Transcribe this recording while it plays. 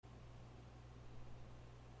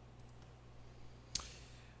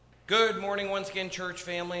Good morning once again, church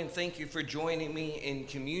family, and thank you for joining me in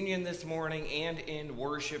communion this morning and in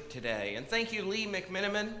worship today. And thank you, Lee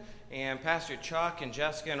McMiniman and Pastor Chuck and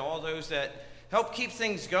Jessica and all those that help keep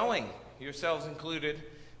things going, yourselves included,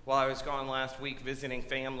 while I was gone last week visiting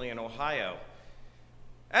family in Ohio.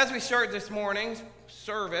 As we start this morning's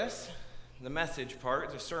service, the message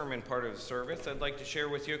part, the sermon part of the service, I'd like to share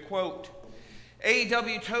with you a quote.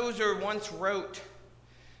 A.W. Tozer once wrote,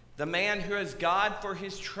 "The man who has God for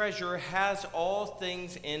his treasure has all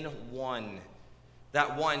things in one,"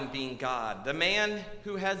 that one being God. The man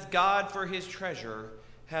who has God for his treasure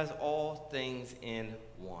has all things in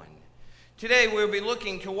one. Today we'll be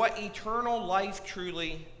looking to what eternal life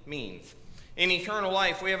truly means. In eternal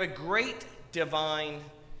life, we have a great divine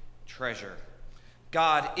treasure.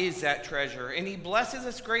 God is that treasure, and he blesses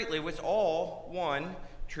us greatly with all one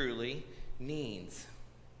truly needs.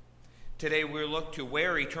 Today we'll look to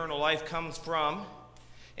where eternal life comes from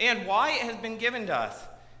and why it has been given to us.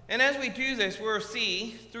 And as we do this, we'll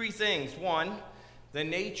see three things. One, the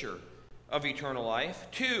nature of eternal life.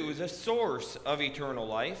 Two, the source of eternal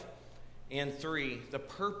life. And three, the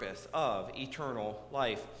purpose of eternal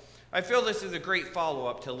life. I feel this is a great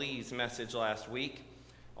follow-up to Lee's message last week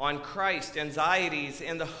on Christ, anxieties,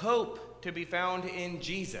 and the hope to be found in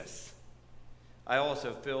Jesus. I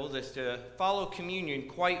also feel this to follow communion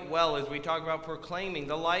quite well as we talk about proclaiming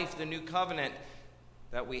the life, the new covenant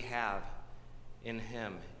that we have in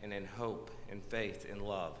him and in hope and faith and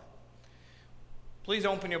love. Please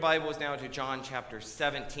open your Bibles now to John chapter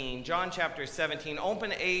 17. John chapter 17.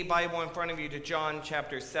 Open a Bible in front of you to John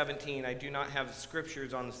chapter 17. I do not have the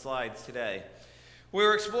scriptures on the slides today.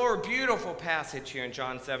 We'll explore a beautiful passage here in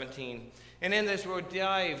John 17. And in this we'll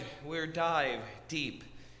dive deep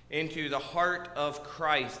into the heart of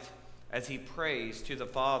Christ as he prays to the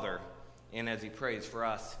Father and as he prays for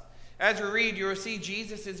us. As we read, you will see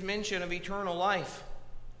Jesus' mention of eternal life.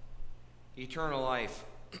 Eternal life.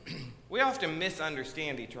 We often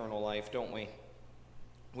misunderstand eternal life, don't we?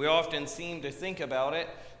 We often seem to think about it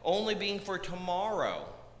only being for tomorrow,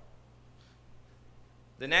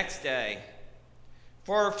 the next day,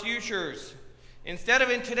 for our futures, instead of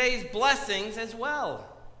in today's blessings as well.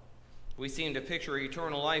 We seem to picture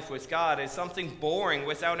eternal life with God as something boring,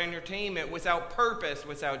 without entertainment, without purpose,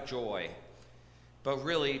 without joy. But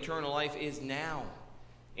really, eternal life is now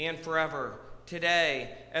and forever,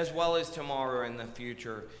 today, as well as tomorrow and the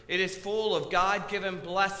future. It is full of God-given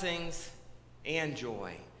blessings and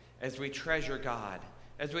joy as we treasure God,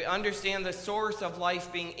 as we understand the source of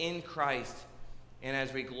life being in Christ, and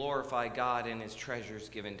as we glorify God and his treasures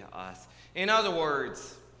given to us. In other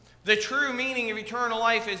words, the true meaning of eternal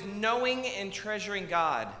life is knowing and treasuring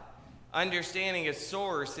God, understanding his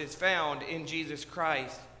source is found in Jesus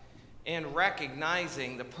Christ, and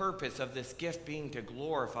recognizing the purpose of this gift being to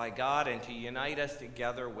glorify God and to unite us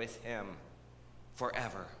together with him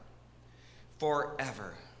forever.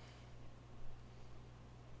 Forever.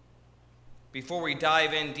 Before we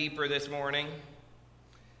dive in deeper this morning,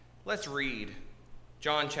 let's read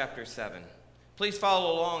John chapter 7. Please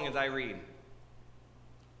follow along as I read.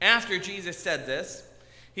 After Jesus said this,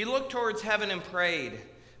 he looked towards heaven and prayed,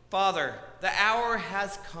 "Father, the hour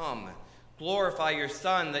has come. Glorify your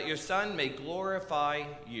Son, that your Son may glorify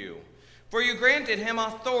you. For you granted him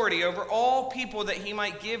authority over all people, that he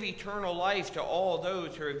might give eternal life to all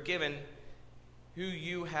those who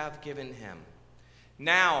you have given him."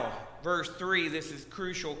 Now, verse 3, this is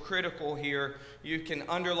crucial, critical here. You can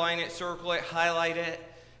underline it, circle it, highlight it.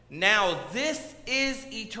 Now, this is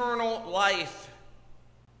eternal life,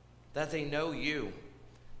 that they know you,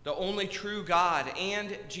 the only true God,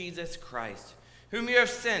 and Jesus Christ, whom you have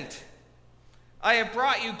sent. I have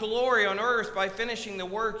brought you glory on earth by finishing the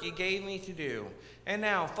work you gave me to do. And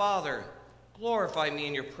now, Father, glorify me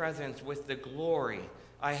in your presence with the glory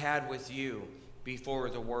I had with you before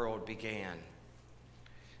the world began.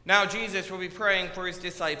 Now Jesus will be praying for his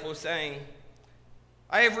disciples, saying,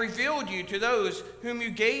 I have revealed you to those whom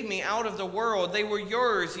you gave me out of the world. They were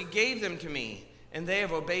yours, you gave them to me, and they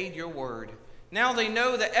have obeyed your word. Now they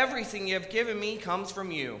know that everything you have given me comes from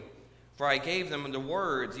you. For I gave them the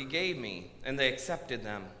words you gave me, and they accepted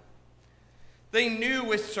them. They knew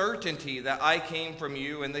with certainty that I came from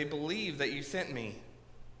you, and they believed that you sent me.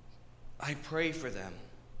 I pray for them.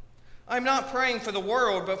 I'm not praying for the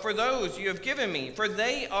world, but for those you have given me, for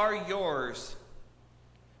they are yours.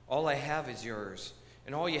 All I have is yours,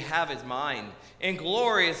 and all you have is mine, and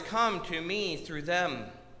glory has come to me through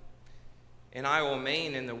them. And I will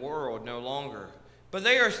remain in the world no longer. But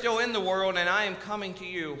they are still in the world, and I am coming to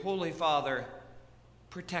you. Holy Father,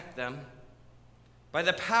 protect them. By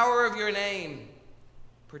the power of your name,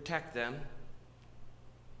 protect them.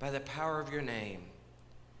 by the power of your name,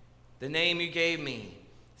 the name you gave me,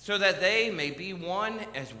 so that they may be one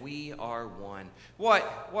as we are one.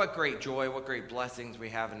 What great joy, what great blessings we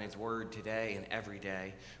have in his word today and every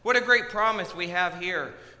day. What a great promise we have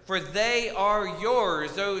here. For they are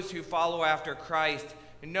yours, those who follow after Christ,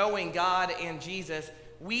 knowing God and Jesus.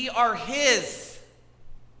 We are his.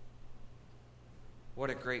 What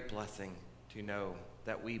a great blessing to know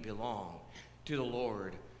that we belong to the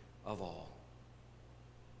Lord of all.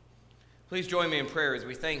 Please join me in prayer as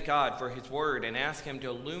we thank God for his word and ask him to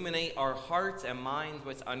illuminate our hearts and minds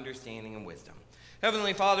with understanding and wisdom.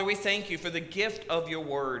 Heavenly Father, we thank you for the gift of your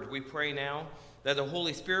word. We pray now that the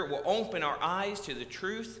Holy Spirit will open our eyes to the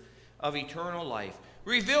truth of eternal life.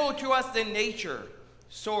 Reveal to us the nature,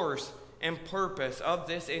 source, and purpose of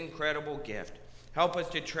this incredible gift. Help us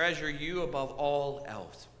to treasure you above all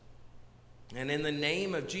else. And in the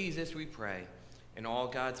name of Jesus we pray. And all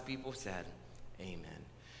God's people said, amen.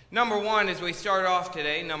 Number one, as we start off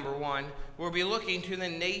today, we'll be looking to the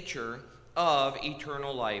nature of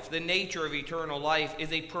eternal life. The nature of eternal life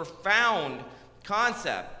is a profound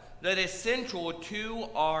concept that is central to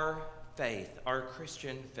our faith, our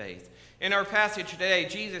Christian faith. In our passage today,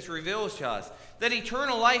 Jesus reveals to us that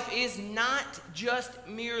eternal life is not just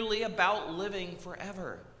merely about living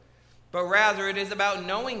forever, but rather it is about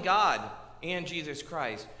knowing God and Jesus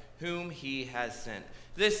Christ, whom he has sent.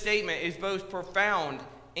 This statement is both profound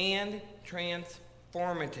and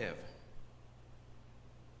transformative.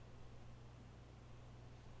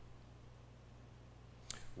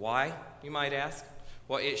 Why, you might ask?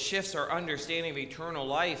 Well, it shifts our understanding of eternal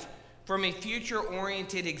life from a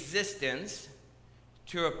future-oriented existence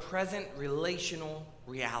to a present relational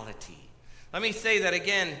reality. Let me say that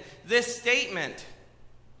again. This statement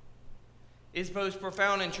is both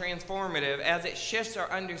profound and transformative as it shifts our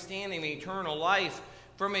understanding of eternal life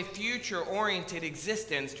from a future-oriented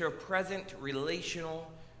existence to a present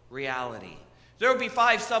relational reality. There will be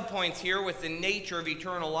 5 subpoints here with the nature of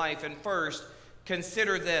eternal life. And first,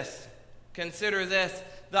 consider this. Consider this.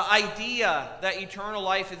 The idea that eternal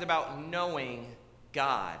life is about knowing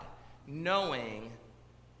God. Knowing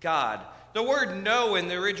God. The word know in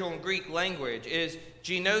the original Greek language is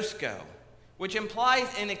ginosko, which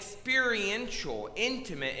implies an experiential,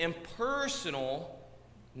 intimate, and personal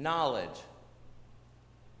knowledge.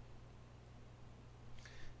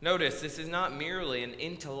 Notice, this is not merely an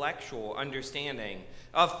intellectual understanding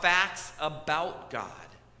of facts about God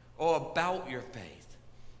or about your faith,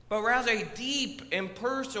 but rather a deep and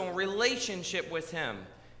personal relationship with him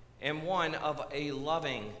and one of a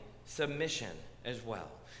loving submission as well.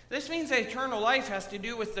 This means that eternal life has to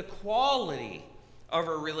do with the quality of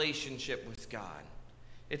a relationship with God.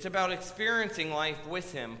 It's about experiencing life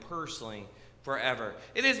with him personally forever.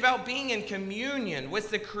 It is about being in communion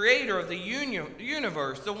with the creator of the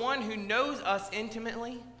universe, the one who knows us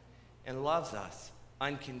intimately and loves us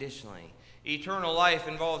unconditionally. Eternal life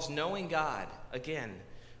involves knowing God, again,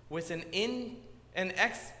 with an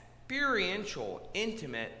experiential,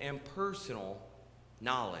 intimate, and personal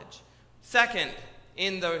knowledge. Second,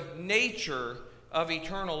 in the nature of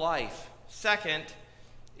eternal life, second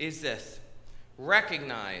is this.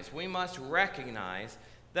 We must recognize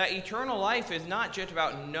that eternal life is not just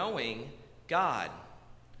about knowing God,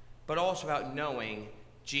 but also about knowing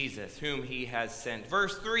Jesus, whom he has sent.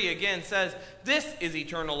 Verse 3 again says, this is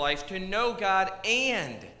eternal life, to know God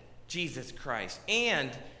and Jesus Christ,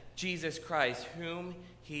 whom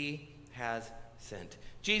he has sent.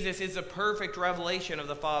 Jesus is the perfect revelation of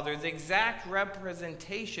the Father, the exact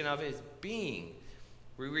representation of his being.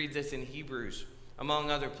 We read this in Hebrews, among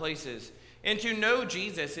other places. And to know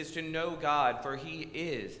Jesus is to know God, for he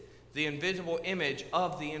is the invisible image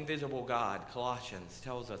of the invisible God. Colossians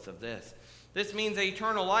tells us of this. This means that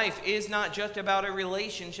eternal life is not just about a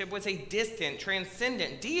relationship with a distant,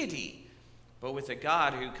 transcendent deity, but with a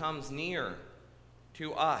God who comes near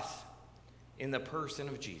to us in the person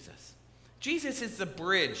of Jesus. Jesus is the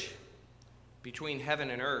bridge between heaven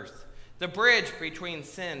and earth, the bridge between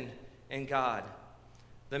sin and God,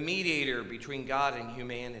 the mediator between God and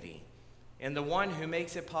humanity, and the one who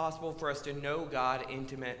makes it possible for us to know God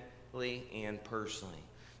intimately and personally.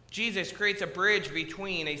 Jesus creates a bridge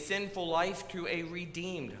between a sinful life to a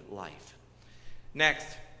redeemed life. Next,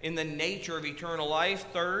 in the nature of eternal life,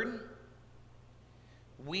 third,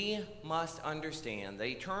 we must understand that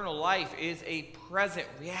eternal life is a present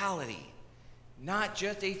reality, not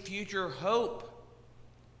just a future hope.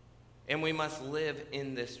 And we must live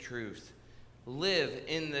in this truth. Live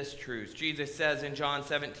in this truth. Jesus says in John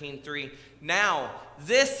 17:3, now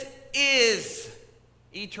this is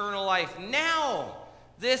eternal life. Now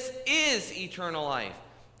this is eternal life,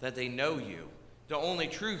 that they know you, the only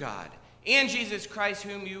true God, and Jesus Christ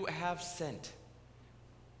whom you have sent.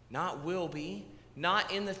 Not will be,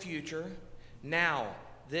 not in the future, now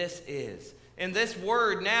this is. And this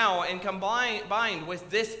word now, and combined with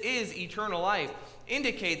this is eternal life,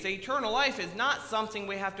 indicates that eternal life is not something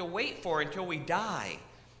we have to wait for until we die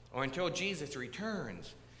or until Jesus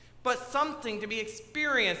returns, but something to be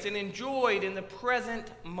experienced and enjoyed in the present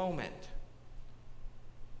moment.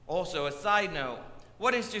 Also, a side note,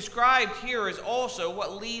 what is described here is also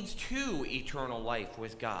what leads to eternal life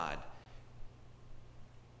with God.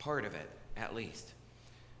 Part of it, at least.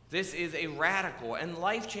 This is a radical and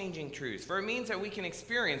life-changing truth, for it means that we can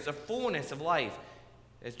experience the fullness of life,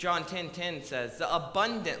 as John 10:10 says, the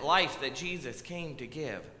abundant life that Jesus came to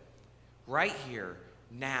give, right here,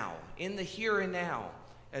 now, in the here and now,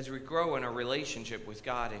 as we grow in our relationship with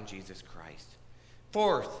God and Jesus Christ.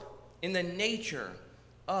 Fourth, in the nature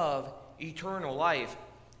of eternal life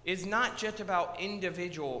is not just about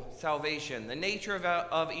individual salvation. The nature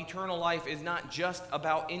of eternal life is not just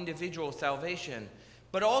about individual salvation,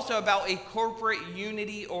 but also about a corporate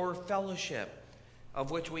unity or fellowship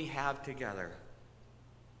of which we have together.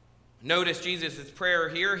 Notice Jesus' prayer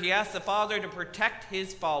here. He asks the Father to protect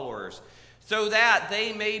his followers so that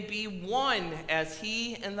they may be one as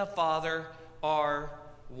he and the Father are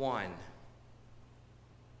one.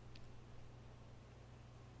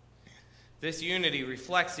 This unity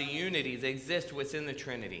reflects the unity that exists within the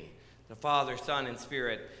Trinity, the Father, Son, and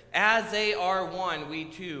Spirit. As they are one, we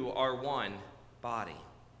too are one body.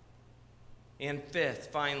 And fifth,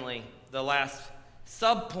 finally, the last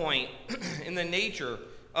subpoint in the nature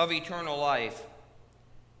of eternal life.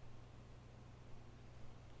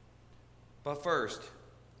 But first,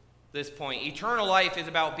 this point, eternal life is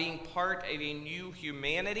about being part of a new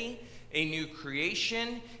humanity, a new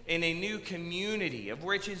creation, and a new community of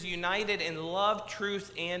which is united in love,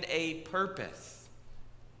 truth, and a purpose.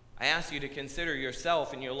 I ask you to consider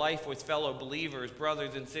yourself and your life with fellow believers,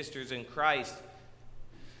 brothers and sisters in Christ.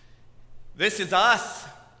 This is us.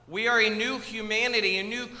 We are a new humanity, a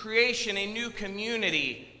new creation, a new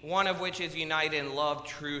community, one of which is united in love,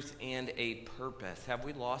 truth, and a purpose. Have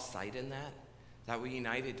we lost sight in that? That we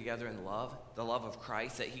united together in love, the love of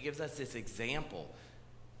Christ, that he gives us this example,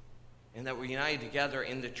 and that we're united together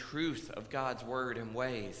in the truth of God's word and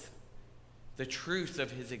ways, the truth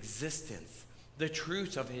of his existence, the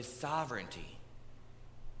truth of his sovereignty,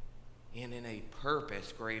 and in a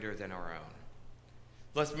purpose greater than our own.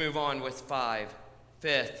 Let's move on with 5.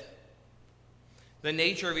 Fifth, the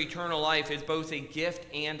nature of eternal life is both a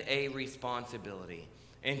gift and a responsibility.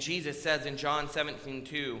 And Jesus says in John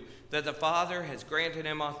 17:2 that the Father has granted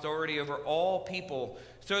him authority over all people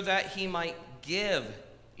so that he might give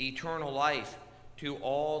eternal life to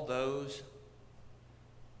all those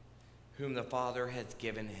whom the Father has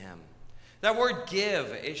given him. That word give,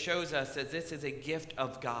 it shows us that this is a gift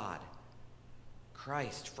of God.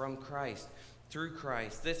 Christ, from Christ, through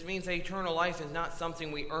Christ. This means that eternal life is not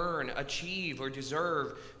something we earn, achieve, or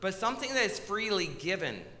deserve, but something that is freely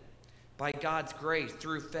given by God's grace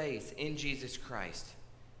through faith in Jesus Christ,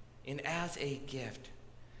 and as a gift.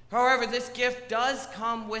 However, this gift does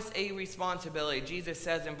come with a responsibility. Jesus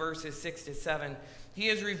says in verses 6-7, he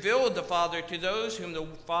has revealed the Father to those whom the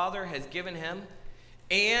Father has given him,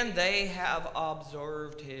 and they have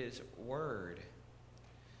observed his word.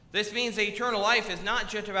 This means that eternal life is not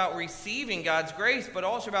just about receiving God's grace, but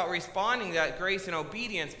also about responding to that grace in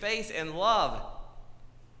obedience, faith, and love.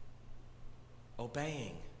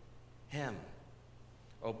 Obeying him.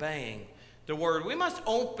 Obeying the word. We must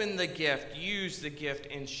open the gift, use the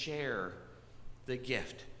gift, and share the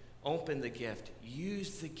gift. Open the gift,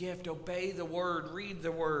 use the gift, obey the word, read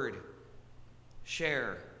the word,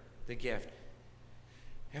 share the gift.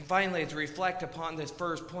 And finally, to reflect upon this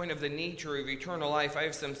first point of the nature of eternal life, I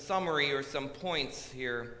have some summary or some points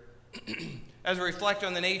here. As we reflect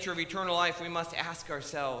on the nature of eternal life, we must ask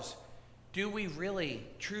ourselves, do we really,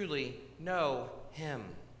 truly know him,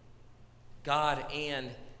 God and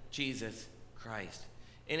Jesus Christ,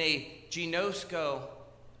 in a ginosko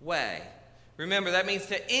way? Remember, that means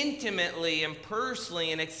to intimately and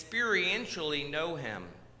personally and experientially know him.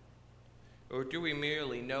 Or do we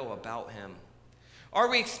merely know about him? Are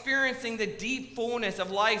we experiencing the deep fullness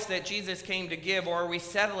of life that Jesus came to give, or are we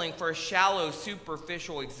settling for a shallow,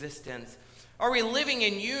 superficial existence? Are we living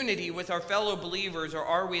in unity with our fellow believers, or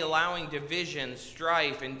are we allowing division,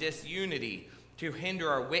 strife, and disunity to hinder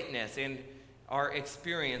our witness and our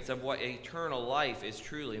experience of what eternal life is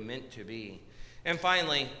truly meant to be? And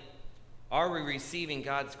finally, are we receiving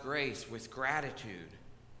God's grace with gratitude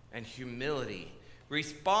and humility,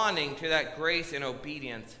 responding to that grace in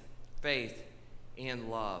obedience, faith, and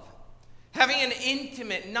love? having an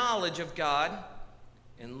intimate knowledge of God,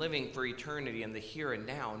 and living for eternity in the here and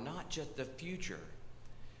now, not just the future.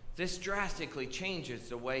 This drastically changes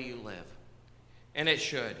the way you live, and it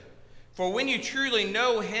should. For when you truly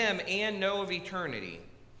know him and know of eternity,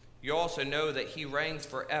 you also know that he reigns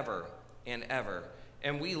forever and ever,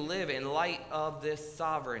 and we live in light of this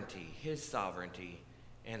sovereignty, his sovereignty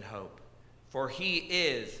and hope. For he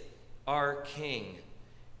is our King,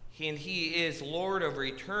 and he is Lord over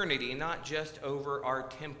eternity, not just over our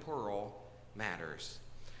temporal matters.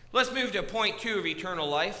 Let's move to point 2 of eternal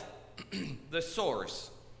life, the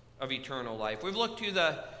source of eternal life. We've looked to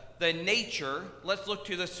the nature. Let's look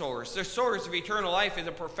to the source. The source of eternal life is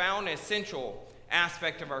a profound and essential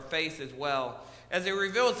aspect of our faith as well, as it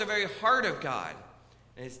reveals the very heart of God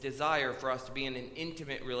and his desire for us to be in an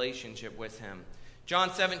intimate relationship with him.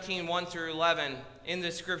 John 17, 1 through 11, in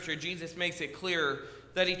this scripture, Jesus makes it clear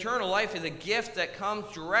that eternal life is a gift that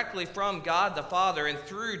comes directly from God the Father and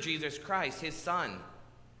through Jesus Christ, his Son.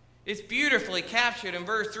 It's beautifully captured in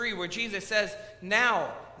verse 3 where Jesus says,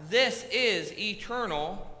 "Now this is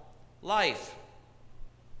eternal life."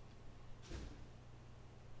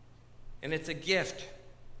 And it's a gift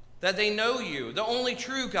that they know you, the only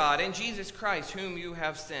true God, and Jesus Christ, whom you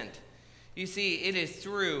have sent. You see, it is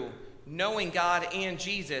through knowing God and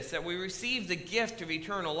Jesus that we receive the gift of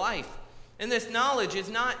eternal life. And this knowledge is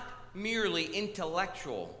not merely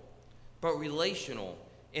intellectual, but relational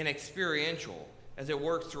and experiential, as it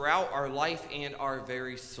works throughout our life and our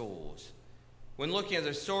very souls. When looking at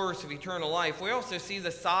the source of eternal life, we also see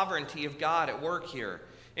the sovereignty of God at work here.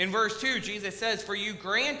 In verse 2, Jesus says, "For you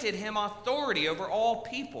granted him authority over all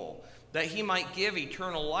people, that he might give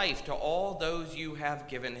eternal life to all those you have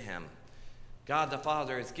given him." God the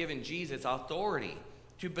Father has given Jesus authority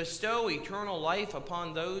to bestow eternal life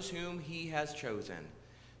upon those whom he has chosen.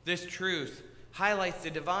 This truth highlights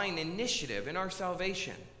the divine initiative in our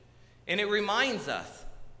salvation, and it reminds us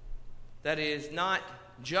that it is not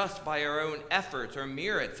just by our own efforts or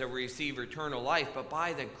merits that we receive eternal life, but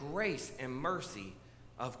by the grace and mercy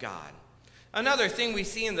of God. Another thing we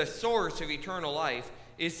see in the source of eternal life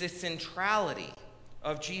is the centrality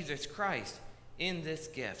of Jesus Christ in this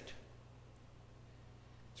gift.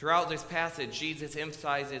 Throughout this passage, Jesus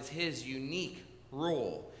emphasizes his unique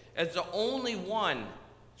role as the only one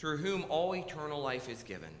through whom all eternal life is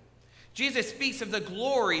given. Jesus speaks of the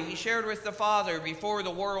glory he shared with the Father before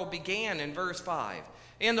the world began in verse 5,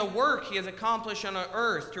 and the work he has accomplished on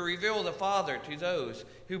earth to reveal the Father to those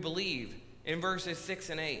who believe in verses 6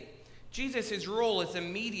 and 8. Jesus' role as the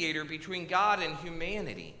mediator between God and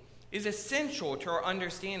humanity is essential to our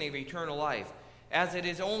understanding of eternal life, as it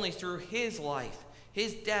is only through his life,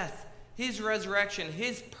 his death, his resurrection,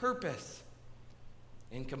 his purpose,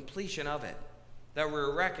 and completion of it, that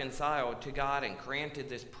we're reconciled to God and granted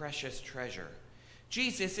this precious treasure.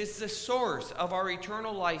 Jesus is the source of our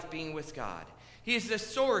eternal life being with God. He is the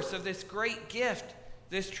source of this great gift,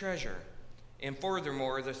 this treasure. And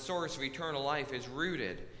furthermore, the source of eternal life is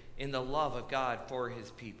rooted in the love of God for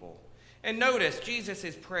his people. And notice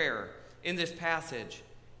Jesus' prayer in this passage.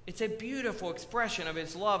 It's a beautiful expression of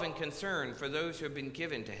his love and concern for those who have been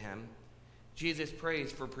given to him. Jesus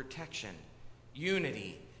prays for protection,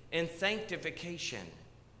 unity, and sanctification.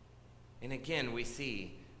 And again, we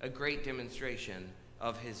see a great demonstration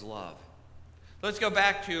of his love. Let's go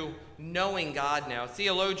back to knowing God now.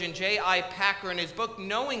 Theologian J.I. Packer in his book,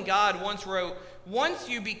 Knowing God, once wrote, "Once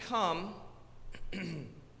you become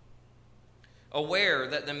aware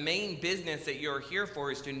that the main business that you're here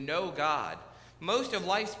for is to know God, most of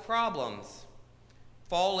life's problems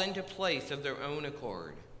fall into place of their own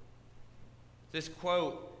accord." This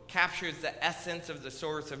quote captures the essence of the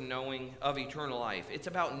source of eternal life. It's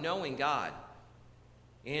about knowing God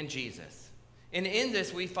and Jesus. And in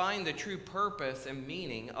this, we find the true purpose and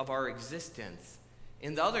meaning of our existence.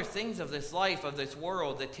 In the other things of this life, of this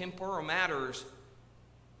world, the temporal matters,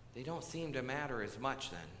 they don't seem to matter as much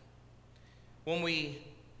then. When we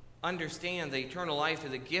understand that eternal life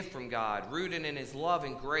is a gift from God, rooted in his love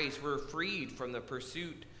and grace, we're freed from the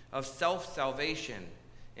pursuit of self-salvation,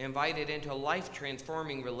 invited into a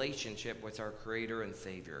life-transforming relationship with our Creator and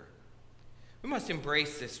Savior. We must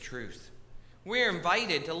embrace this truth. We are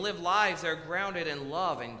invited to live lives that are grounded in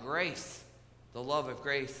love and grace, the love of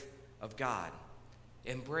grace of God.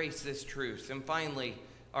 Embrace this truth. And finally,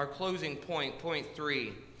 our closing point, point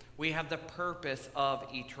 3, we have the purpose of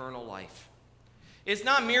eternal life. It's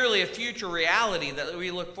not merely a future reality that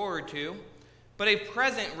we look forward to, but a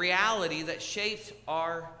present reality that shapes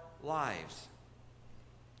our lives.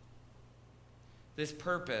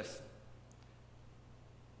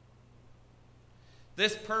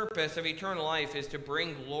 This purpose of eternal life is to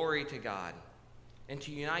bring glory to God and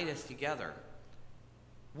to unite us together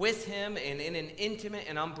with him and in an intimate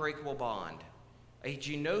and unbreakable bond, a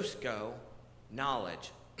ginosko, knowledge.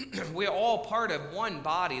 We are all part of one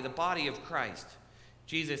body, the body of Christ.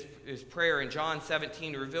 Jesus' prayer in John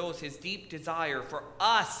 17 reveals his deep desire for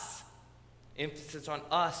us, emphasis on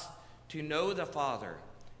us, to know the Father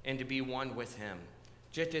and to be one with him,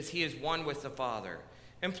 just as he is one with the Father.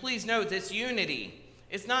 And please note, this unity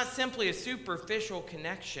is not simply a superficial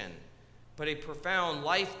connection, but a profound,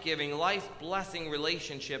 life-giving, life-blessing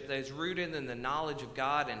relationship that is rooted in the knowledge of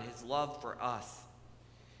God and his love for us.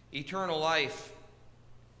 Eternal life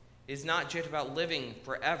is not just about living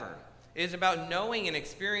forever. It is about knowing and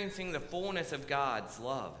experiencing the fullness of God's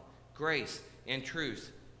love, grace, and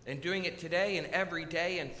truth, and doing it today and every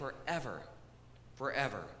day and forever.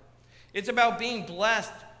 Forever. It's about being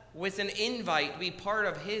blessed with an invite to be part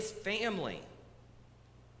of his family.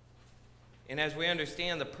 And as we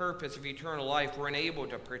understand the purpose of eternal life, we're enabled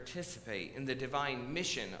to participate in the divine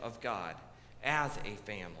mission of God as a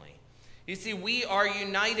family. You see, we are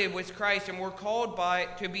united with Christ, and we're called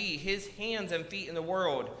to be his hands and feet in the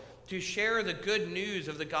world, to share the good news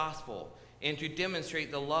of the gospel and to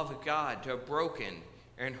demonstrate the love of God to a broken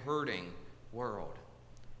and hurting world.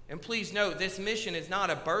 And please note, this mission is not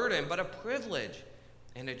a burden, but a privilege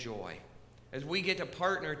and a joy, as we get to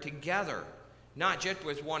partner together, not just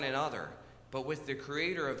with one another, but with the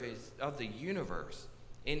creator of the universe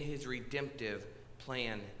in his redemptive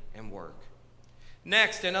plan and work.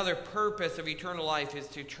 Next, another purpose of eternal life is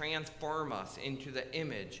to transform us into the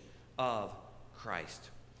image of Christ.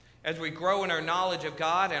 As we grow in our knowledge of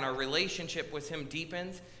God and our relationship with him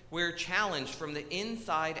deepens, we're challenged from the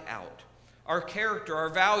inside out. Our character, our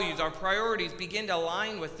values, our priorities begin to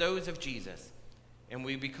align with those of Jesus, and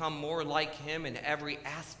we become more like him in every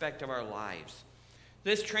aspect of our lives.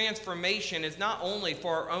 This transformation is not only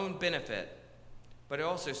for our own benefit, but it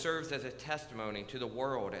also serves as a testimony to the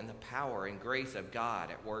world and the power and grace of God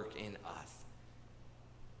at work in us.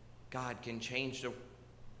 God can change the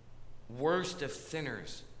worst of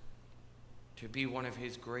sinners to be one of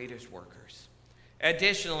his greatest workers.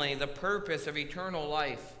 Additionally, the purpose of eternal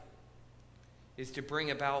life is to bring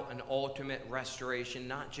about an ultimate restoration,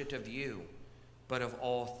 not just of you, but of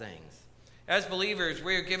all things. As believers,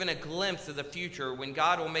 we are given a glimpse of the future when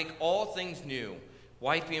God will make all things new,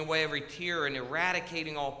 wiping away every tear and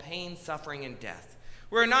eradicating all pain, suffering, and death.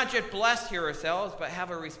 We're not just blessed here ourselves, but have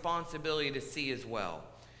a responsibility to see as well.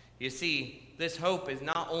 You see, this hope is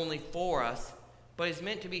not only for us, but is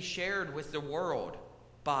meant to be shared with the world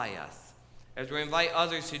by us, as we invite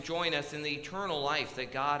others to join us in the eternal life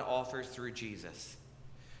that God offers through Jesus.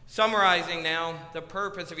 Summarizing now, the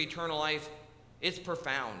purpose of eternal life is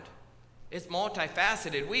profound. It's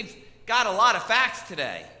multifaceted. We've got a lot of facts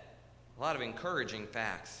today, a lot of encouraging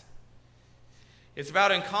facts. It's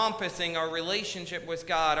about encompassing our relationship with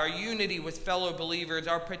God, our unity with fellow believers,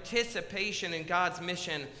 our participation in God's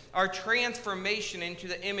mission, our transformation into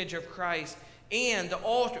the image of Christ, and the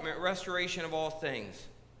ultimate restoration of all things.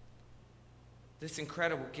 This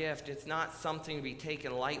incredible gift, it's not something to be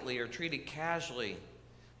taken lightly or treated casually,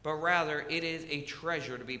 but rather it is a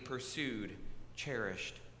treasure to be pursued,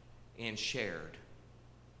 cherished, and shared.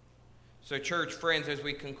 So, church friends, as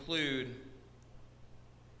we conclude,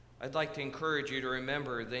 I'd like to encourage you to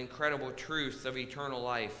remember the incredible truths of eternal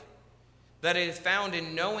life, that it is found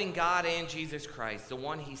in knowing God and Jesus Christ, the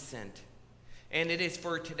one he sent. And it is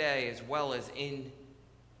for today as well as in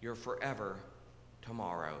your forever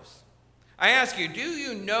tomorrows. I ask you, do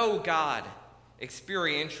you know God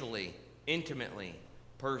experientially, intimately,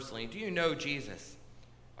 personally? Do you know Jesus?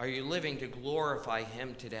 Are you living to glorify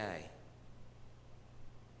him today?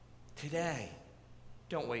 Today.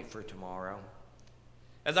 Don't wait for tomorrow.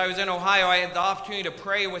 As I was in Ohio, I had the opportunity to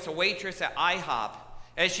pray with a waitress at IHOP.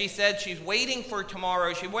 As she said, she's waiting for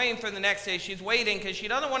tomorrow. She's waiting for the next day. She's waiting because she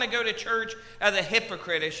doesn't want to go to church as a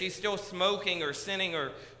hypocrite, as she's still smoking or sinning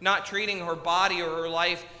or not treating her body or her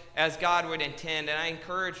life as God would intend. And I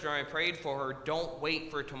encouraged her, I prayed for her, don't wait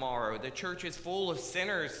for tomorrow. The church is full of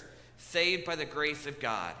sinners saved by the grace of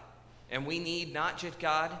God. And we need not just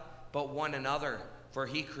God, but one another, for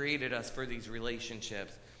he created us for these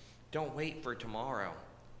relationships. Don't wait for tomorrow.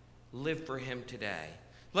 Live for him today.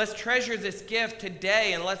 Let's treasure this gift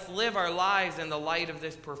today, and let's live our lives in the light of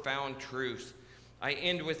this profound truth. I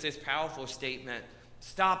end with this powerful statement.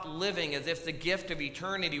 Stop living as if the gift of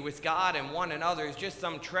eternity with God and one another is just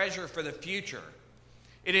some treasure for the future.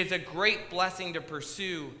 It is a great blessing to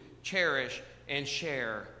pursue, cherish, and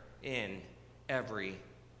share in every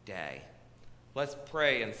day. Let's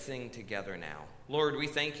pray and sing together now. Lord, we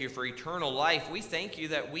thank you for eternal life. We thank you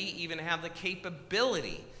that we even have the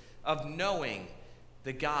capability of knowing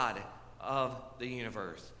the God of the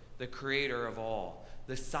universe, the creator of all,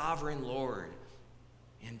 the sovereign Lord,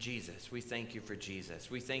 and Jesus. We thank you for Jesus.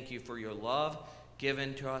 We thank you for your love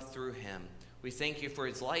given to us through him. We thank you for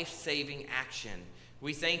his life-saving action.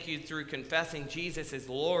 We thank you through confessing Jesus as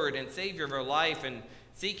Lord and Savior of our life and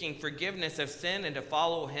seeking forgiveness of sin and to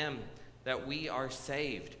follow him, that we are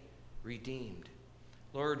saved, redeemed.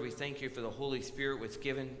 Lord, we thank you for the Holy Spirit which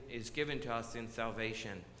is given to us in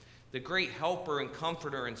salvation, the great helper and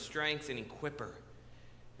comforter and strength and equipper.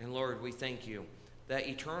 And Lord, we thank you that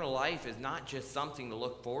eternal life is not just something to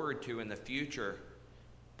look forward to in the future,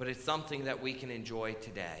 but it's something that we can enjoy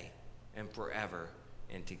today and forever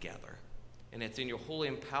and together. And it's in your holy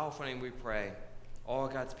and powerful name we pray. All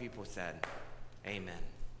God's people said, amen.